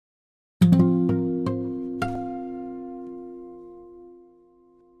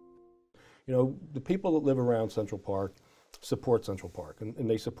You know, the people that live around Central Park support Central Park, and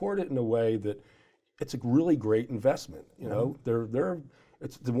they support it in a way that it's a really great investment. You know,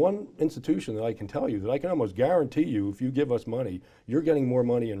 it's the one institution that I can tell you that I can almost guarantee you, if you give us money, you're getting more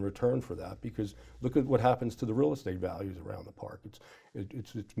money in return for that, because look at what happens to the real estate values around the park.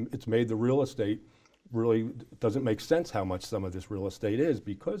 It's made the real estate really, doesn't make sense how much some of this real estate is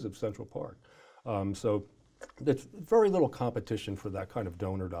because of Central Park. So there's very little competition for that kind of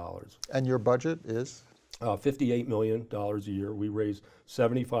donor dollars. And your budget is? $58 million a year. We raise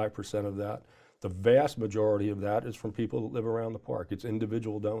 75% of that. The vast majority of that is from people that live around the park. It's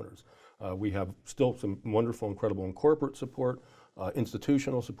individual donors. We have still some wonderful, incredible corporate support,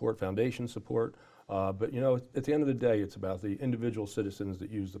 institutional support, foundation support. But you know, at the end of the day, it's about the individual citizens that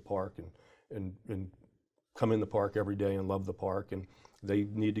use the park and come in the park every day and love the park, and they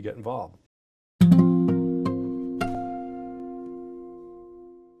need to get involved.